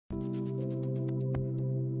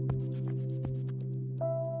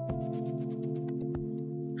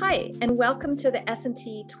Hi, and welcome to the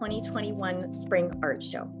S&T 2021 Spring Art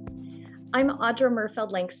Show. I'm Audra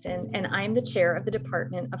Murfeld-Langston, and I'm the chair of the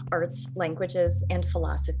Department of Arts, Languages, and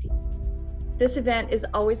Philosophy. This event is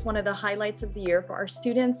always one of the highlights of the year for our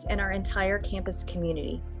students and our entire campus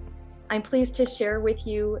community. I'm pleased to share with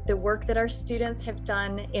you the work that our students have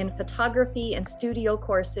done in photography and studio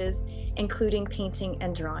courses, including painting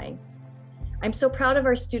and drawing. I'm so proud of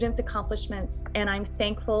our students' accomplishments, and I'm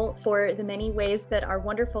thankful for the many ways that our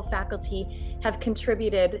wonderful faculty have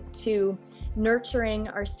contributed to nurturing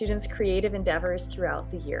our students' creative endeavors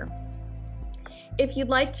throughout the year. If you'd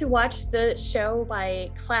like to watch the show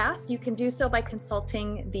by class, you can do so by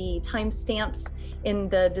consulting the timestamps in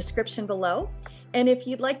the description below. And if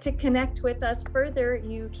you'd like to connect with us further,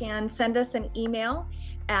 you can send us an email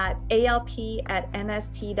at alp@mst.edu.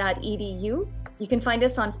 You can find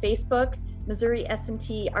us on Facebook, Missouri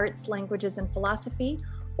S&T Arts, Languages, and Philosophy,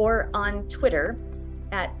 or on Twitter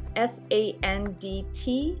at SANDTALP.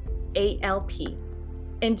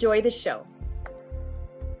 Enjoy the show.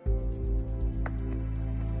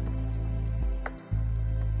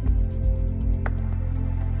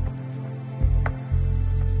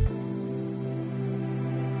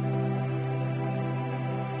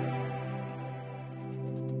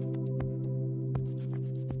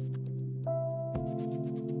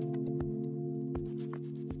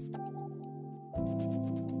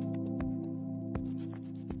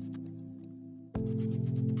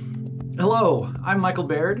 Hello, I'm Michael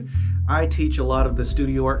Baird. I teach a lot of the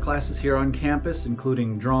studio art classes here on campus,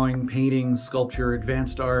 including drawing, painting, sculpture,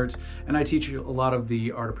 advanced art, and I teach a lot of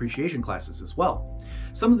the art appreciation classes as well.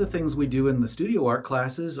 Some of the things we do in the studio art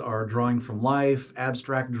classes are drawing from life,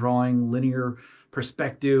 abstract drawing, linear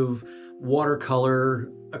perspective, watercolor,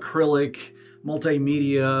 acrylic,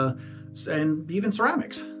 multimedia, and even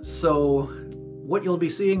ceramics. So what you'll be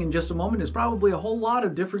seeing in just a moment is probably a whole lot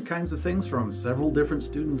of different kinds of things from several different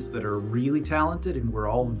students that are really talented, and we're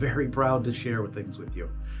all very proud to share things with you.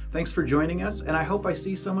 Thanks for joining us, and I hope I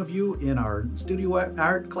see some of you in our studio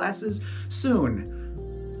art classes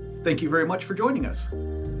soon. Thank you very much for joining us.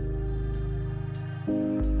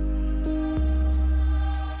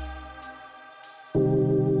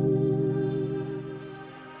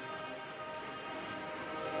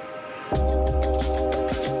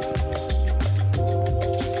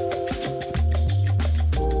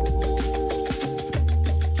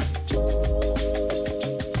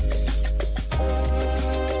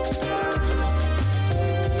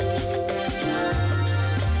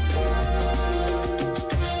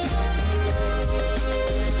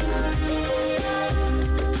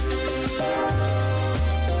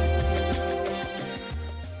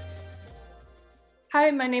 Hi,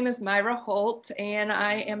 my name is Myra Holt, and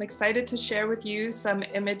I am excited to share with you some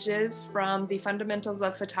images from the Fundamentals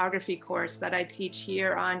of Photography course that I teach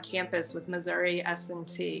here on campus with Missouri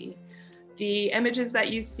S&T. The images that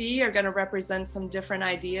you see are going to represent some different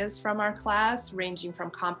ideas from our class, ranging from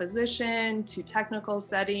composition to technical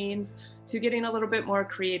settings to getting a little bit more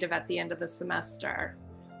creative at the end of the semester.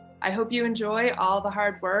 I hope you enjoy all the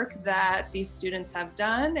hard work that these students have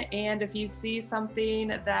done, and if you see something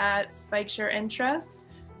that spikes your interest,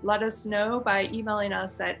 let us know by emailing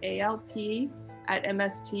us at alp@mst.edu,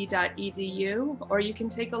 or you can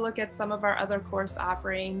take a look at some of our other course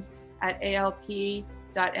offerings at alp.mst.edu.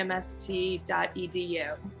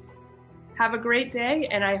 Have a great day,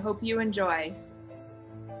 and I hope you enjoy.